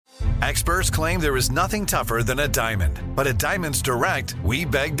Experts claim there is nothing tougher than a diamond. But at Diamonds Direct, we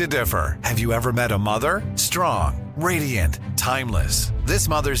beg to differ. Have you ever met a mother? Strong, radiant, timeless. This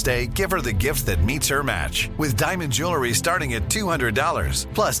Mother's Day, give her the gift that meets her match. With diamond jewelry starting at $200.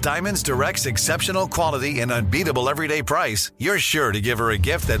 Plus, Diamonds Direct's exceptional quality and unbeatable everyday price, you're sure to give her a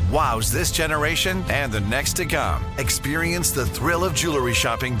gift that wows this generation and the next to come. Experience the thrill of jewelry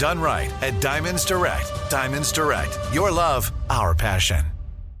shopping done right at Diamonds Direct. Diamonds Direct. Your love, our passion.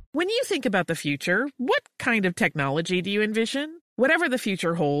 When you think about the future, what kind of technology do you envision? Whatever the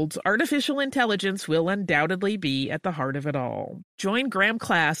future holds, artificial intelligence will undoubtedly be at the heart of it all. Join Graham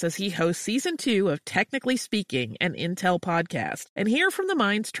Class as he hosts Season 2 of Technically Speaking, an Intel podcast, and hear from the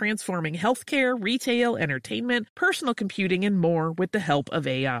minds transforming healthcare, retail, entertainment, personal computing, and more with the help of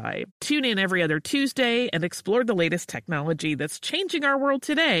AI. Tune in every other Tuesday and explore the latest technology that's changing our world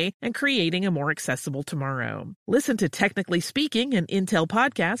today and creating a more accessible tomorrow. Listen to Technically Speaking, an Intel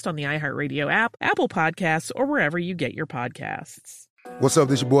podcast on the iHeartRadio app, Apple Podcasts, or wherever you get your podcasts. What's up,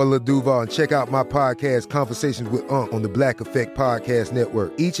 this your boy Lil Duval, and check out my podcast, Conversations with Unc, on the Black Effect Podcast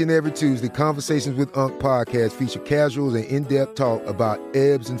Network. Each and every Tuesday, Conversations with Unc podcast feature casual and in-depth talk about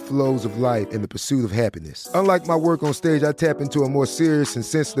ebbs and flows of life and the pursuit of happiness. Unlike my work on stage, I tap into a more serious and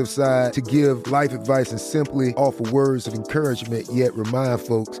sensitive side to give life advice and simply offer words of encouragement, yet remind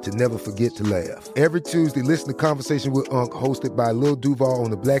folks to never forget to laugh. Every Tuesday, listen to Conversation with Unc, hosted by Lil Duval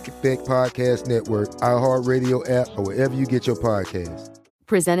on the Black Effect Podcast Network, iHeartRadio app, or wherever you get your podcasts.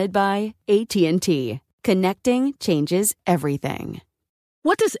 Presented by AT&T. Connecting changes everything.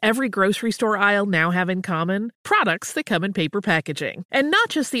 What does every grocery store aisle now have in common? Products that come in paper packaging. And not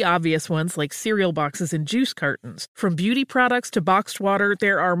just the obvious ones like cereal boxes and juice cartons. From beauty products to boxed water,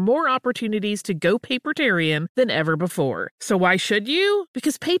 there are more opportunities to go papertarian than ever before. So why should you?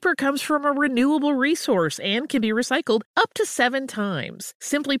 Because paper comes from a renewable resource and can be recycled up to 7 times.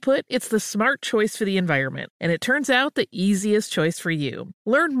 Simply put, it's the smart choice for the environment. And it turns out the easiest choice for you.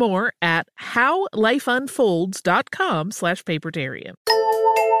 Learn more at howlifeunfolds.com/papertarian.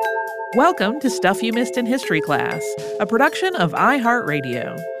 Welcome to Stuff You Missed in History Class, a production of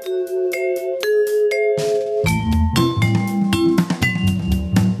iHeartRadio.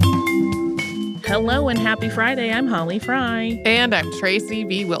 Hello and happy Friday. I'm Holly Fry. And I'm Tracy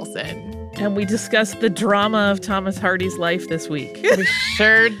V. Wilson. And we discussed the drama of Thomas Hardy's life this week. We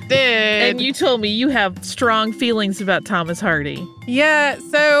sure did. And you told me you have strong feelings about Thomas Hardy. Yeah,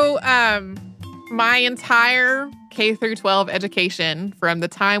 so my entire K through 12 education, from the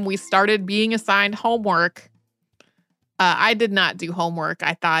time we started being assigned homework, I did not do homework.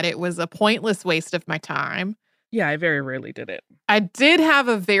 I thought it was a pointless waste of my time. Yeah, I very rarely did it. I did have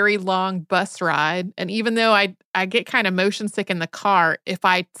a very long bus ride, and even though I get kind of motion sick in the car, if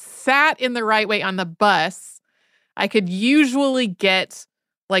I sat in the right way on the bus, I could usually get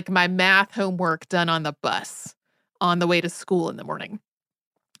like my math homework done on the bus on the way to school in the morning.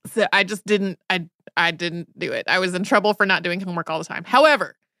 So I just didn't, I didn't do it. I was in trouble for not doing homework all the time.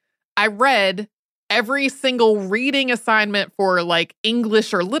 However, I read every single reading assignment for like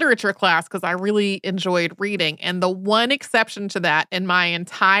English or literature class because I really enjoyed reading. And the one exception to that in my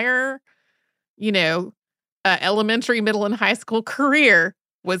entire, elementary, middle, and high school career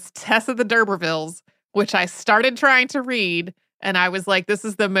was Tess of the D'Urbervilles, which I started trying to read. And I was like, this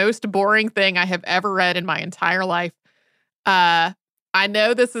is the most boring thing I have ever read in my entire life. I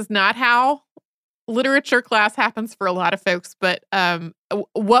know this is not how literature class happens for a lot of folks, but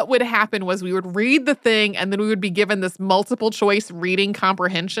what would happen was we would read the thing and then we would be given this multiple choice reading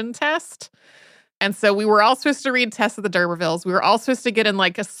comprehension test. And so we were all supposed to read Tess of the D'Urbervilles. We were all supposed to get in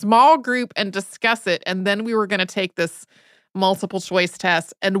like a small group and discuss it. And then we were going to take this multiple choice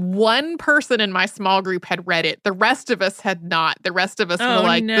test. And one person in my small group had read it. The rest of us had not. The rest of us were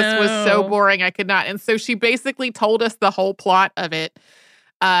like, this was so boring, I could not. And so she basically told us the whole plot of it.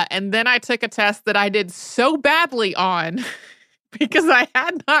 And then I took a test that I did so badly on because I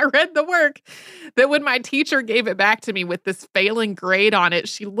had not read the work that when my teacher gave it back to me with this failing grade on it,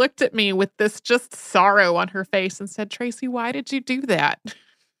 she looked at me with this just sorrow on her face and said, Tracy, why did you do that?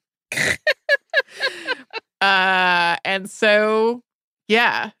 And so,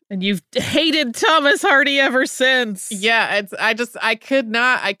 yeah. And you've hated Thomas Hardy ever since. Yeah, I could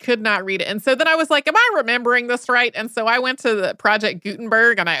not read it. And so then I was like, am I remembering this right? And so I went to the Project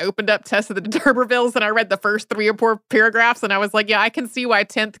Gutenberg and I opened up Tess of the D'Urbervilles and I read the first 3 or 4 paragraphs and I was like, yeah, I can see why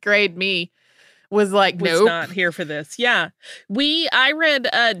 10th grade me was like, nope. Was not here for this. Yeah. I read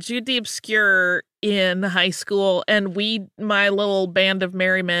Jude the Obscure in high school and my little band of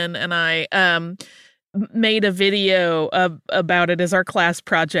merry men and I, made a video about it as our class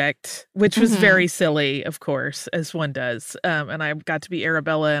project, which was very silly, of course, as one does. And I got to be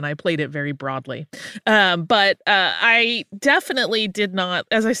Arabella, and I played it very broadly. But I definitely did not,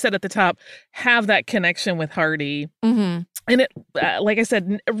 as I said at the top, have that connection with Hardy. And it, like I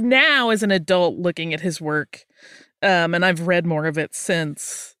said, now as an adult looking at his work, and I've read more of it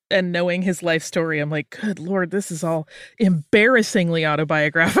since, and knowing his life story, I'm like, good Lord, this is all embarrassingly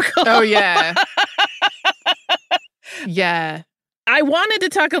autobiographical. Oh, yeah. Yeah. I wanted to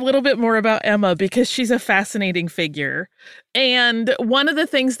talk a little bit more about Emma because she's a fascinating figure. And one of the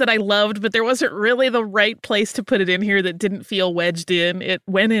things that I loved, but there wasn't really the right place to put it in here that didn't feel wedged in, it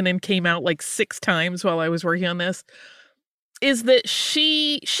went in and came out like 6 times while I was working on this, is that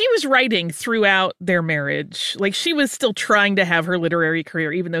she was writing throughout their marriage. Like, she was still trying to have her literary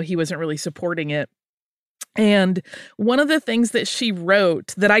career, even though he wasn't really supporting it. And one of the things that she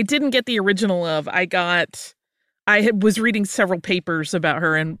wrote that I didn't get the original of, was reading several papers about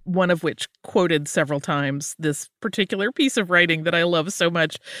her, and one of which quoted several times this particular piece of writing that I love so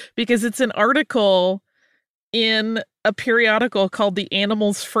much, because it's an article in a periodical called The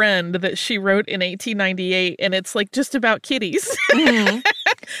Animal's Friend that she wrote in 1898, and it's like just about kitties.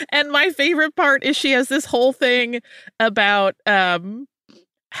 And my favorite part is she has this whole thing about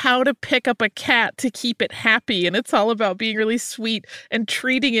how to pick up a cat to keep it happy, and it's all about being really sweet and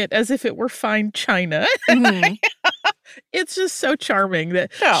treating it as if it were fine china. It's just so charming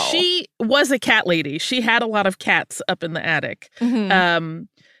that she was a cat lady. She had a lot of cats up in the attic.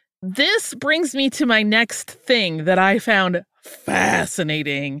 This brings me to my next thing that I found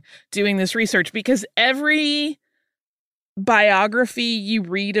fascinating doing this research, because every biography you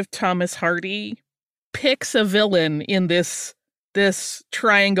read of Thomas Hardy picks a villain in this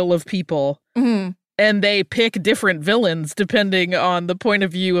triangle of people. And they pick different villains depending on the point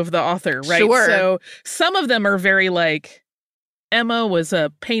of view of the author, right? Sure. So some of them are very like, Emma was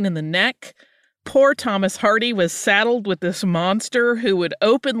a pain in the neck. Poor Thomas Hardy was saddled with this monster who would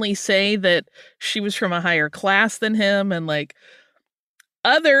openly say that she was from a higher class than him. And like,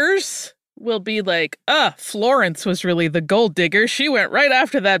 others will be like, Florence was really the gold digger. She went right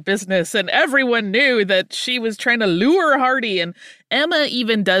after that business, and everyone knew that she was trying to lure Hardy. And Emma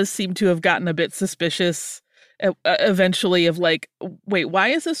even does seem to have gotten a bit suspicious eventually of like, wait, why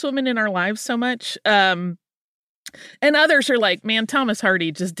is this woman in our lives so much? And others are like, man, Thomas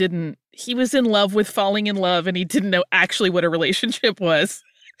Hardy just he was in love with falling in love, and he didn't know actually what a relationship was.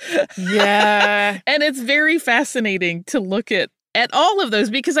 Yeah. And it's very fascinating to look at all of those,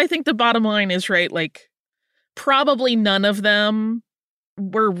 because I think the bottom line is, right, like, probably none of them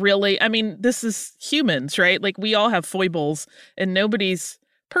were really, I mean, this is humans, right? Like, we all have foibles, and nobody's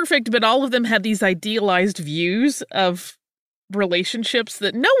perfect, but all of them had these idealized views of relationships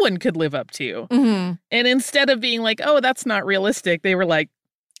that no one could live up to. And instead of being like, oh, that's not realistic, they were like,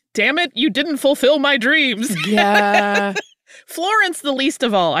 damn it, you didn't fulfill my dreams. Yeah. Florence, the least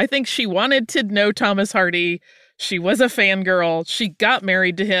of all. I think she wanted to know Thomas Hardy. She was a fangirl. She got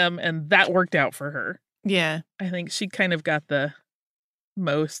married to him, and that worked out for her. Yeah. I think she kind of got the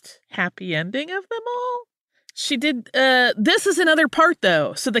most happy ending of them all. She did. This is another part,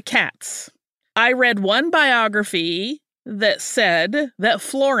 though. So the cats. I read one biography that said that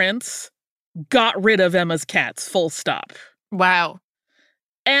Florence got rid of Emma's cats, full stop. Wow.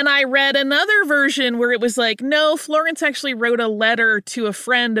 And I read another version where it was like, no, Florence actually wrote a letter to a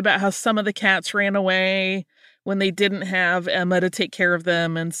friend about how some of the cats ran away when they didn't have Emma to take care of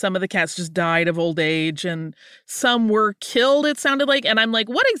them, and some of the cats just died of old age, and some were killed, it sounded like. And I'm like,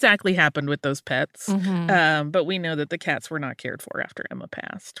 what exactly happened with those pets? But we know that the cats were not cared for after Emma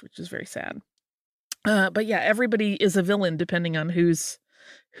passed, which is very sad. But yeah, everybody is a villain depending on whose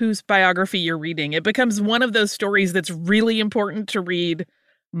biography you're reading. It becomes one of those stories that's really important to read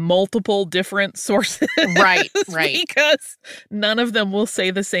multiple different sources. Right. Because none of them will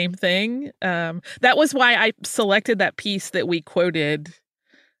say the same thing. That was why I selected that piece that we quoted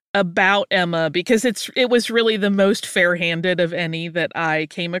about Emma, because it was really the most fair-handed of any that I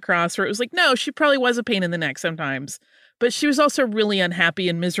came across, where it was like, no, she probably was a pain in the neck sometimes, but she was also really unhappy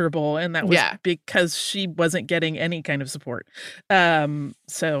and miserable, and that was because she wasn't getting any kind of support.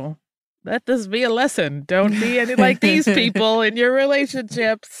 So let this be a lesson. Don't be any like these people in your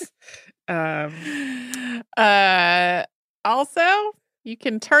relationships. Also, you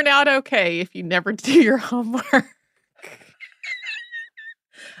can turn out okay if you never do your homework.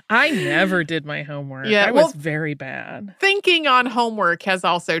 I never did my homework. Yeah, I was very bad. Thinking on homework has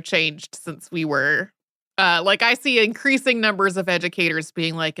also changed since we were, like, I see increasing numbers of educators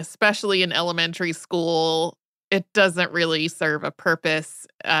being like, especially in elementary school, it doesn't really serve a purpose.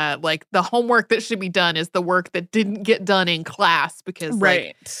 Like the homework that should be done is the work that didn't get done in class because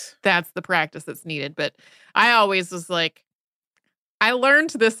like that's the practice that's needed. But I always was like, I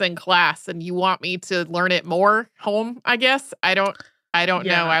learned this in class and you want me to learn it more home, I guess. I don't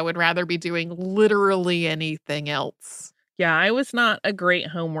know. I would rather be doing literally anything else. Yeah, I was not a great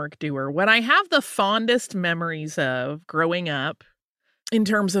homework doer. What I have the fondest memories of growing up in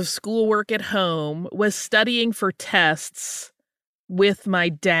terms of schoolwork at home was studying for tests with my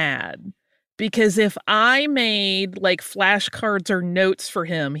dad. Because if I made like flashcards or notes for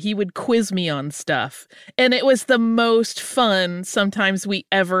him, he would quiz me on stuff. And it was the most fun sometimes we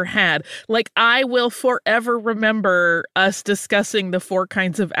ever had. Like I will forever remember us discussing the 4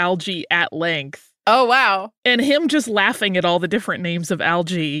 kinds of algae at length. Oh, wow. And him just laughing at all the different names of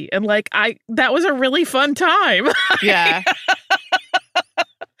algae. And like, that was a really fun time. Yeah.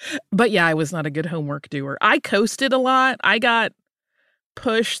 But yeah, I was not a good homework doer. I coasted a lot. I got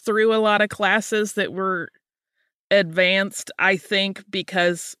pushed through a lot of classes that were advanced, I think,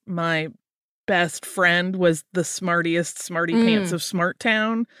 because my best friend was the smartiest smarty pants of Smart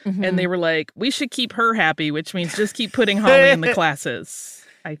Town. Mm-hmm. And they were like, we should keep her happy, which means just keep putting Holly in the classes,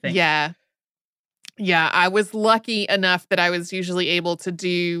 I think. Yeah. Yeah, I was lucky enough that I was usually able to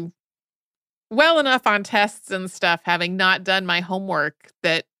do well enough on tests and stuff, having not done my homework,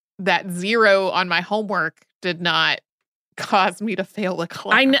 that 0 on my homework did not cause me to fail a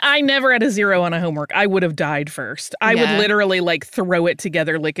class. I never had a 0 on a homework. I would have died first. I would literally like throw it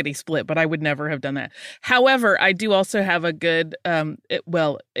together lickety split, but I would never have done that. However, I do also have a good,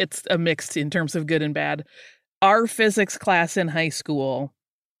 it's a mix in terms of good and bad. Our physics class in high school,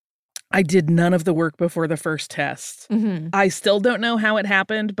 I did none of the work before the first test. Mm-hmm. I still don't know how it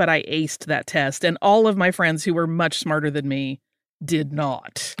happened, but I aced that test. And all of my friends who were much smarter than me did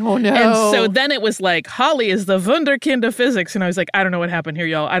not. Oh, no. And so then it was like, Holly is the wunderkind of physics. And I was like, I don't know what happened here,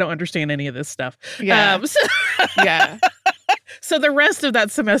 y'all. I don't understand any of this stuff. Yeah. Yeah. So the rest of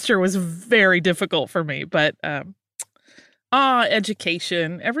that semester was very difficult for me. But,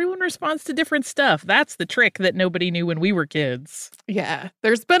 education. Everyone responds to different stuff. That's the trick that nobody knew when we were kids. Yeah.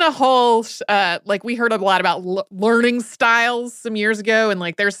 There's been a whole, we heard a lot about learning styles some years ago. And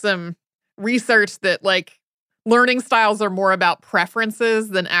like, there's some research that like, learning styles are more about preferences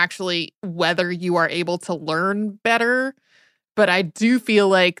than actually whether you are able to learn better. But I do feel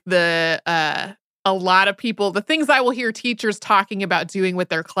like a lot of people, the things I will hear teachers talking about doing with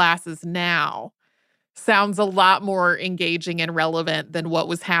their classes now sounds a lot more engaging and relevant than what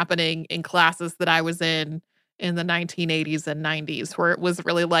was happening in classes that I was in the 1980s and 90s, where it was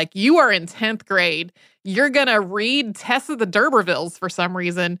really like, you are in 10th grade. You're going to read Tess of the D'Urbervilles for some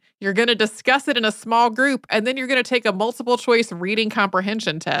reason. You're going to discuss it in a small group, and then you're going to take a multiple choice reading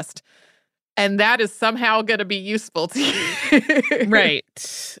comprehension test. And that is somehow going to be useful to you. Right.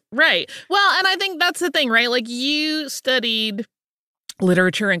 Well, and I think that's the thing, right? Like you studied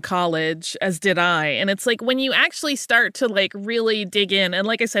literature in college, as did I. And it's like when you actually start to like really dig in, and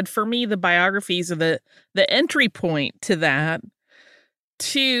like I said, for me, the biographies are the entry point to that,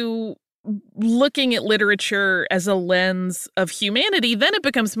 to looking at literature as a lens of humanity, then it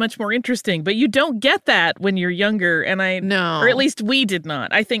becomes much more interesting. But you don't get that when you're younger. And or at least we did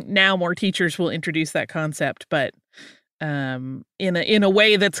not. I think now more teachers will introduce that concept, but in a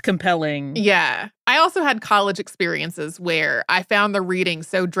way that's compelling. Yeah. I also had college experiences where I found the reading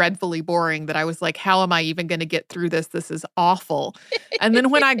so dreadfully boring that I was like, how am I even going to get through this? This is awful. And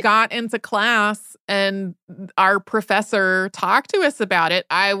then when I got into class and our professor talked to us about it,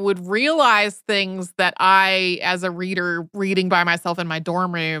 I would realize things that I, as a reader, reading by myself in my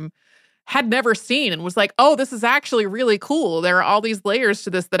dorm room, had never seen, and was like, oh, this is actually really cool. There are all these layers to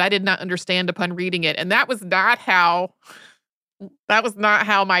this that I did not understand upon reading it. And that was not how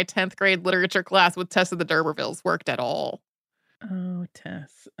my 10th grade literature class with Tess of the D'Urbervilles worked at all. Oh,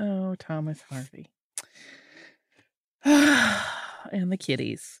 Tess. Oh, Thomas Harvey. And the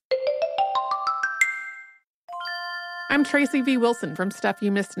kitties. I'm Tracy V. Wilson from Stuff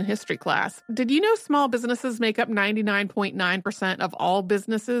You Missed in History class. Did you know small businesses make up 99.9% of all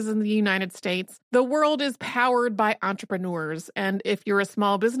businesses in the United States? The world is powered by entrepreneurs, and if you're a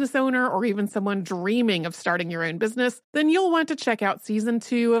small business owner or even someone dreaming of starting your own business, then you'll want to check out Season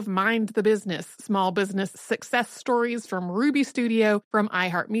 2 of Mind the Business, small business success stories from Ruby Studio, from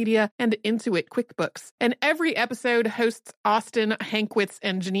iHeartMedia, and Intuit QuickBooks. And every episode, hosts Austin Hankwitz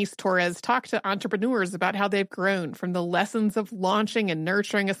and Janice Torres talk to entrepreneurs about how they've grown from the the lessons of launching and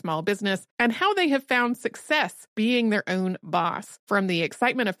nurturing a small business and how they have found success being their own boss. From the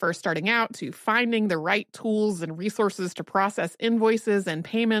excitement of first starting out to finding the right tools and resources to process invoices and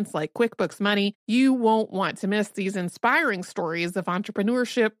payments like QuickBooks Money, you won't want to miss these inspiring stories of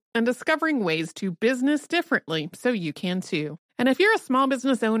entrepreneurship and discovering ways to business differently so you can too. And if you're a small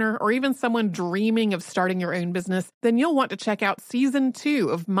business owner or even someone dreaming of starting your own business, then you'll want to check out Season 2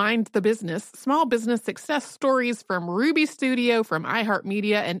 of Mind the Business, Small Business Success Stories from Ruby Studio, from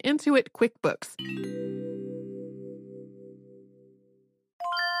iHeartMedia, and Intuit QuickBooks.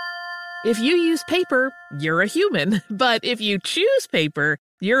 If you use paper, you're a human. But if you choose paper,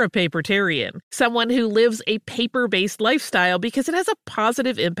 you're a papertarian, someone who lives a paper-based lifestyle because it has a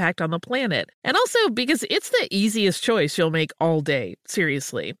positive impact on the planet. And also because it's the easiest choice you'll make all day.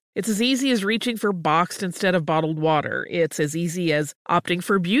 Seriously. It's as easy as reaching for boxed instead of bottled water. It's as easy as opting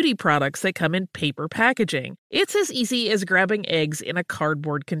for beauty products that come in paper packaging. It's as easy as grabbing eggs in a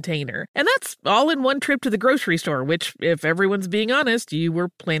cardboard container. And that's all in one trip to the grocery store, which, if everyone's being honest, you were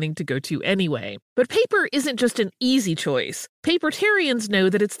planning to go to anyway. But paper isn't just an easy choice. Papertarians know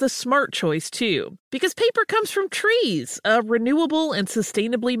that it's the smart choice, too. Because paper comes from trees, a renewable and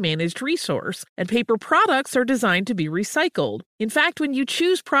sustainably managed resource. And paper products are designed to be recycled. In fact, when you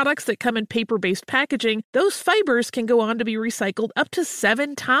choose products that come in paper-based packaging, those fibers can go on to be recycled up to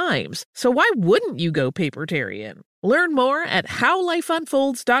 7 times. So why wouldn't you go papertarian? Learn more at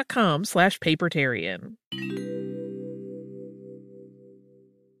howlifeunfolds.com/papertarian.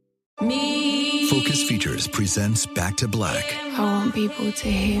 Focus Features presents Back to Black. I want people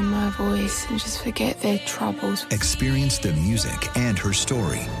to hear my voice and just forget their troubles. Experience the music and her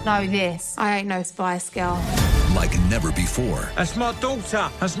story. Know this, I ain't no Spice Girl. Like never before. That's my daughter.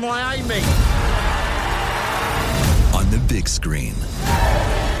 That's my Amy. On the big screen.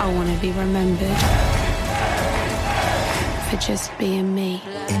 I want to be remembered for just being me.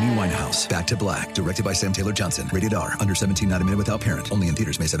 Amy Winehouse, Back to Black, directed by Sam Taylor Johnson. Rated R, under 17, not a minute without parent. Only in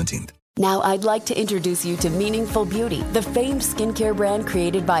theaters May 17th. Now I'd like to introduce you to Meaningful Beauty, the famed skincare brand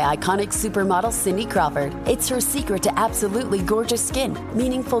created by iconic supermodel Cindy Crawford. It's her secret to absolutely gorgeous skin.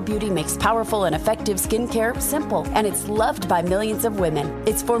 Meaningful Beauty makes powerful and effective skincare simple, and it's loved by millions of women.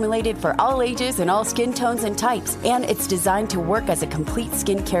 It's formulated for all ages and all skin tones and types, and it's designed to work as a complete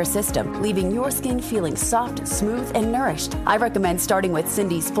skincare system, leaving your skin feeling soft, smooth, and nourished. I recommend starting with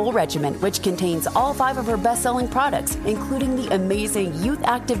Cindy's full regimen, which contains all 5 of her best-selling products, including the amazing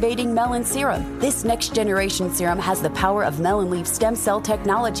youth-activating Melon Serum. This next-generation serum has the power of melon leaf stem cell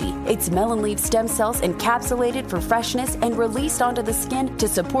technology. It's melon leaf stem cells encapsulated for freshness and released onto the skin to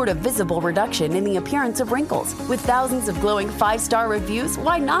support a visible reduction in the appearance of wrinkles. With thousands of glowing 5-star reviews,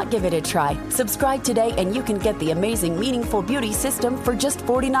 why not give it a try? Subscribe today and you can get the amazing Meaningful Beauty system for just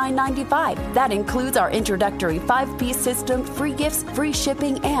 $49.95. That includes our introductory 5-piece system, free gifts, free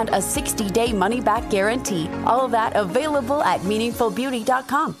shipping, and a 60-day money-back guarantee. All of that available at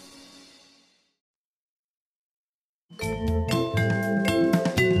meaningfulbeauty.com.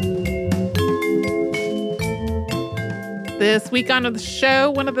 This week on the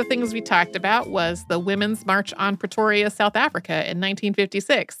show, one of the things we talked about was the Women's March on Pretoria, South Africa in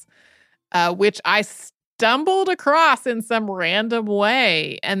 1956, which I stumbled across in some random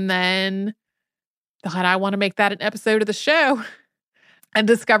way and then thought I want to make that an episode of the show and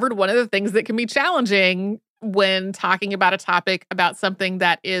discovered one of the things that can be challenging when talking about a topic about something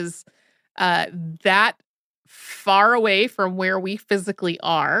that is that far away from where we physically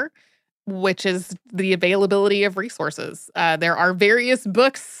are, which is the availability of resources. There are various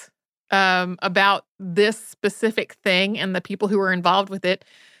books about this specific thing and the people who are involved with it.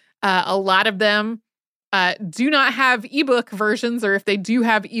 A lot of them do not have ebook versions, or if they do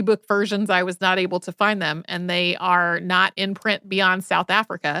have ebook versions, I was not able to find them, and they are not in print beyond South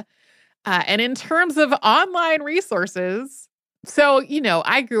Africa. And in terms of online resources, so,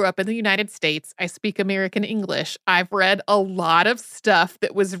 I grew up in the United States. I speak American English. I've read a lot of stuff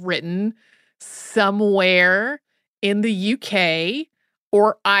that was written somewhere in the UK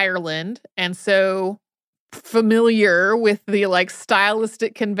or Ireland. And so familiar with the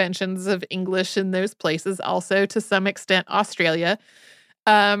stylistic conventions of English in those places, also to some extent Australia.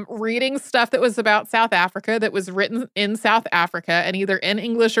 Reading stuff that was about South Africa that was written in South Africa and either in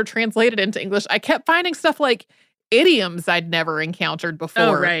English or translated into English. I kept finding stuff like idioms I'd never encountered before.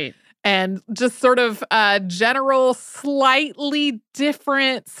 Oh, right. And just sort of general, slightly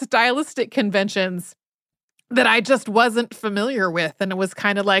different stylistic conventions that I just wasn't familiar with. And it was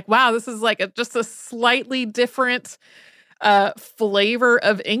kind of like, wow, this is just a slightly different flavor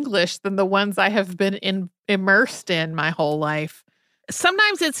of English than the ones I have been immersed in my whole life.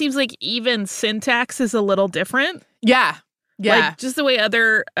 Sometimes it seems like even syntax is a little different. Yeah. Like just the way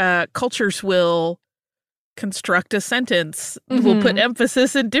other cultures will construct a sentence will put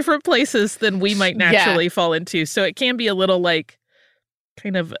emphasis in different places than we might naturally fall into. So it can be a little like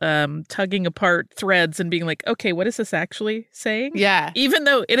kind of tugging apart threads and being like, okay, what is this actually saying? Yeah. Even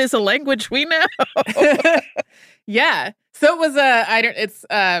though it is a language we know. Yeah. So it was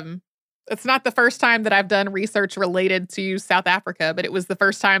it's not the first time that I've done research related to South Africa, but it was the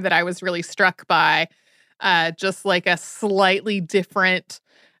first time that I was really struck by just like a slightly different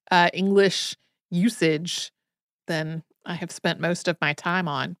English usage than I have spent most of my time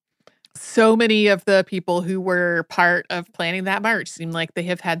on. So many of the people who were part of planning that march seem like they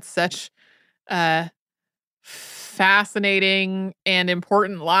have had such fascinating and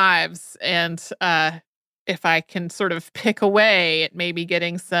important lives. And if I can sort of pick away at maybe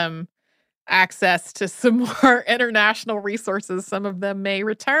getting some access to some more international resources, some of them may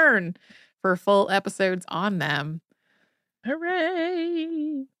return for full episodes on them.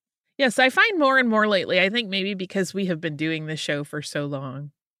 Hooray! Yes, I find more and more lately, I think maybe because we have been doing this show for so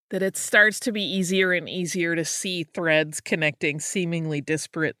long, that it starts to be easier and easier to see threads connecting seemingly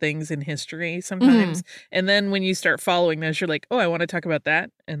disparate things in history sometimes. And then when you start following those, you're like, oh, I want to talk about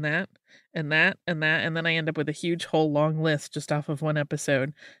that and that and that and that. And then I end up with a huge whole long list just off of one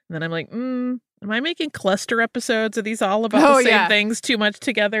episode. And then I'm like, am I making cluster episodes? Are these all about the same things too much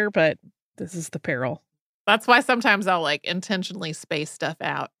together? But this is the peril. That's why sometimes I'll like intentionally space stuff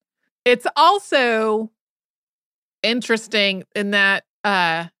out. It's also interesting in that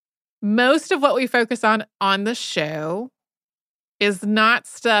most of what we focus on the show is not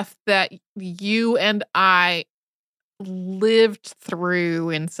stuff that you and I lived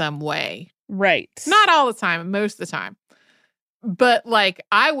through in some way. Right. Not all the time, most of the time. But like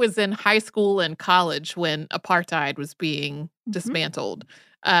I was in high school and college when apartheid was being dismantled.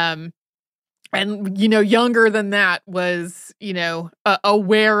 And, younger than that was,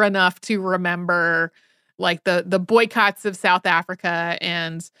 aware enough to remember like the boycotts of South Africa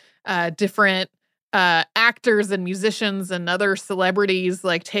and different actors and musicians and other celebrities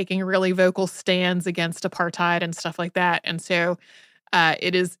like taking really vocal stands against apartheid and stuff like that. And so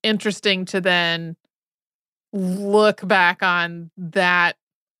it is interesting to then look back on that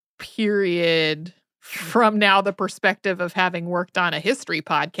period from now the perspective of having worked on a history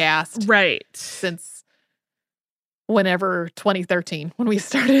podcast. Right. Since whenever 2013, when we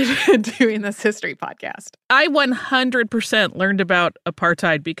started doing this history podcast. I 100% learned about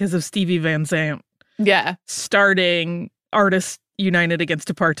apartheid because of Stevie Van Zandt. Yeah. Starting Artists United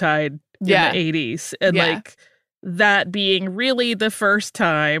Against Apartheid in the 80s. And like that being really the first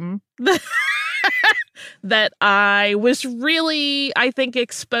time that I was really, I think,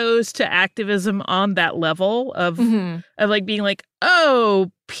 exposed to activism on that level of like being like,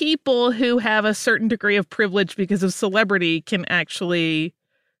 oh, people who have a certain degree of privilege because of celebrity can actually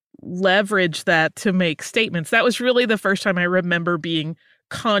leverage that to make statements. That was really the first time I remember being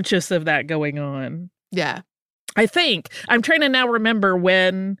conscious of that going on. Yeah. I think. I'm trying to now remember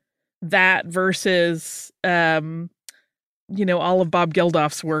when that versus all of Bob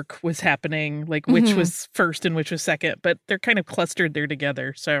Geldof's work was happening, like which was first and which was second, but they're kind of clustered there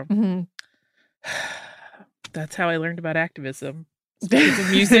together. So that's how I learned about activism. Because of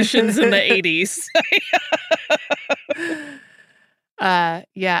musicians in the 80s.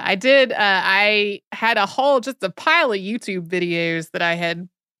 Yeah, I did. I had just a pile of YouTube videos that I had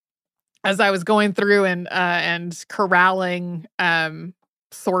as I was going through and corralling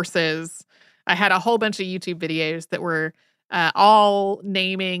sources. I had a whole bunch of YouTube videos that were all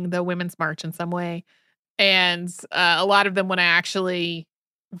naming the Women's March in some way. And a lot of them, when I actually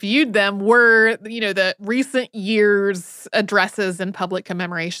viewed them, were, the recent years' addresses and public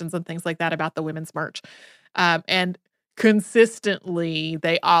commemorations and things like that about the Women's March. And consistently,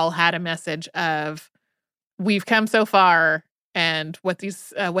 they all had a message of, we've come so far, and what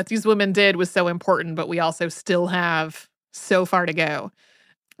these women did was so important, but we also still have so far to go.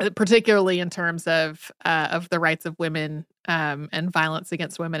 Particularly in terms of the rights of women and violence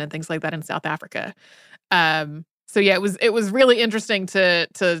against women and things like that in South Africa. So yeah, it was really interesting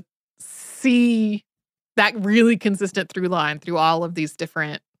to see that really consistent through line through all of these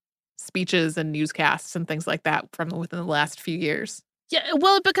different speeches and newscasts and things like that from within the last few years. Yeah,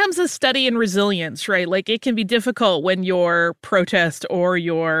 well, it becomes a study in resilience, right? Like it can be difficult when your protest or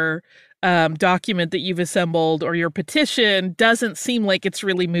your document that you've assembled or your petition doesn't seem like it's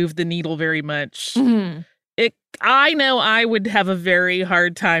really moved the needle very much. I know I would have a very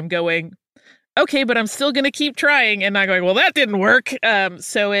hard time going, okay, but I'm still going to keep trying, and not going, well, that didn't work. I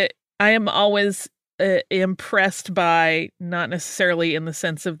am always impressed by, not necessarily in the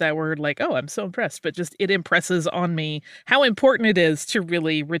sense of that word like, oh, I'm so impressed, but just it impresses on me how important it is to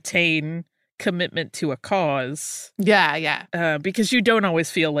really retain commitment to a cause. Yeah. Because you don't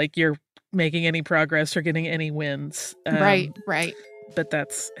always feel like you're making any progress or getting any wins. Right. But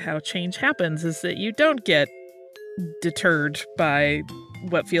that's how change happens, is that you don't get deterred by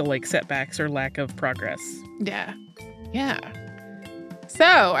what feel like setbacks or lack of progress. Yeah. So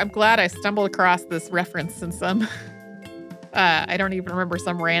I'm glad I stumbled across this reference in some, I don't even remember,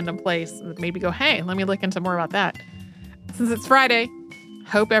 some random place that made me go, hey, let me look into more about that. Since it's Friday,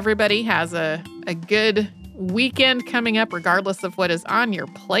 hope everybody has a good weekend coming up, regardless of what is on your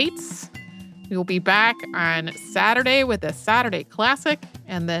plates. We will be back on Saturday with a Saturday Classic,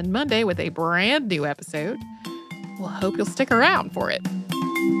 and then Monday with a brand new episode. We'll hope you'll stick around for it.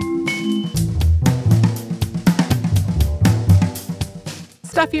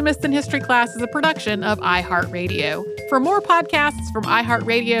 Stuff You Missed in History Class is a production of iHeartRadio. For more podcasts from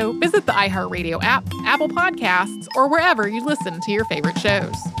iHeartRadio, visit the iHeartRadio app, Apple Podcasts, or wherever you listen to your favorite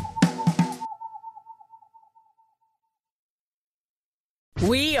shows.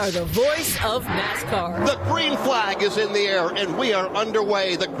 We are the voice of NASCAR. The green flag is in the air, and we are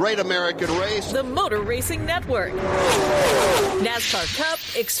underway. The Great American Race. The Motor Racing Network. NASCAR Cup,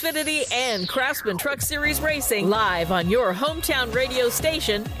 Xfinity, and Craftsman Truck Series Racing live on your hometown radio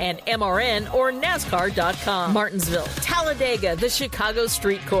station and MRN or NASCAR.com. Martinsville, Talladega, the Chicago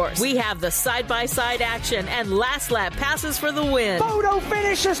Street Course. We have the side-by-side action and last lap passes for the win. Photo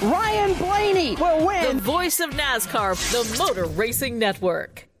finishes. Ryan Blaney will win. The voice of NASCAR, the Motor Racing Network.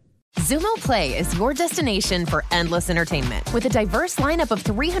 Xumo Play is your destination for endless entertainment. With a diverse lineup of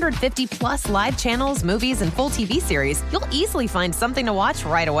 350-plus live channels, movies, and full TV series, you'll easily find something to watch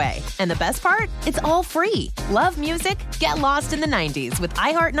right away. And the best part? It's all free. Love music? Get lost in the 90s with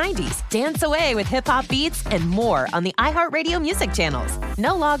iHeart 90s. Dance away with hip-hop beats and more on the iHeartRadio music channels.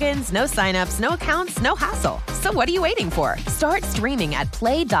 No logins, no signups, no accounts, no hassle. So what are you waiting for? Start streaming at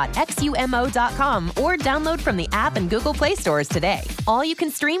play.xumo.com or download from the app and Google Play stores today. All you can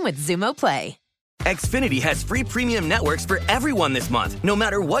stream with Xumo Play. Xfinity has free premium networks for everyone this month, no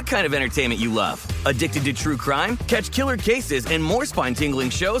matter what kind of entertainment you love. Addicted to true crime? Catch killer cases and more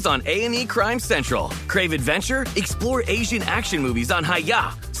spine-tingling shows on A&E Crime Central. Crave adventure? Explore Asian action movies on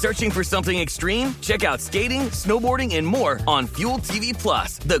Hi-Ya. Searching for something extreme? Check out skating, snowboarding, and more on Fuel TV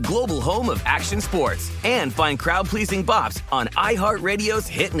Plus, the global home of action sports. And find crowd-pleasing bops on iHeartRadio's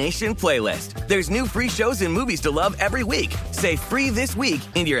Hit Nation playlist. There's new free shows and movies to love every week. Say free this week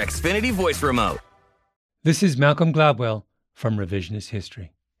in your Xfinity voice remote. This is Malcolm Gladwell from Revisionist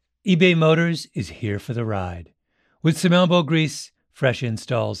History. eBay Motors is here for the ride. With some elbow grease, fresh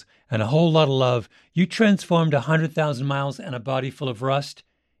installs, and a whole lot of love, you transformed 100,000 miles and a body full of rust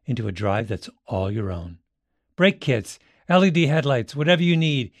into a drive that's all your own. Brake kits, LED headlights, whatever you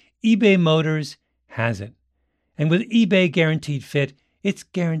need, eBay Motors has it. And with eBay Guaranteed Fit, it's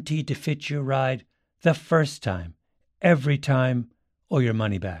guaranteed to fit your ride the first time, every time, or your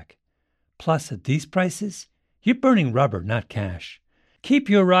money back. Plus, at these prices, you're burning rubber, not cash. Keep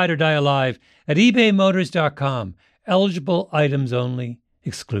your ride or die alive at ebaymotors.com. Eligible items only.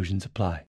 Exclusions apply.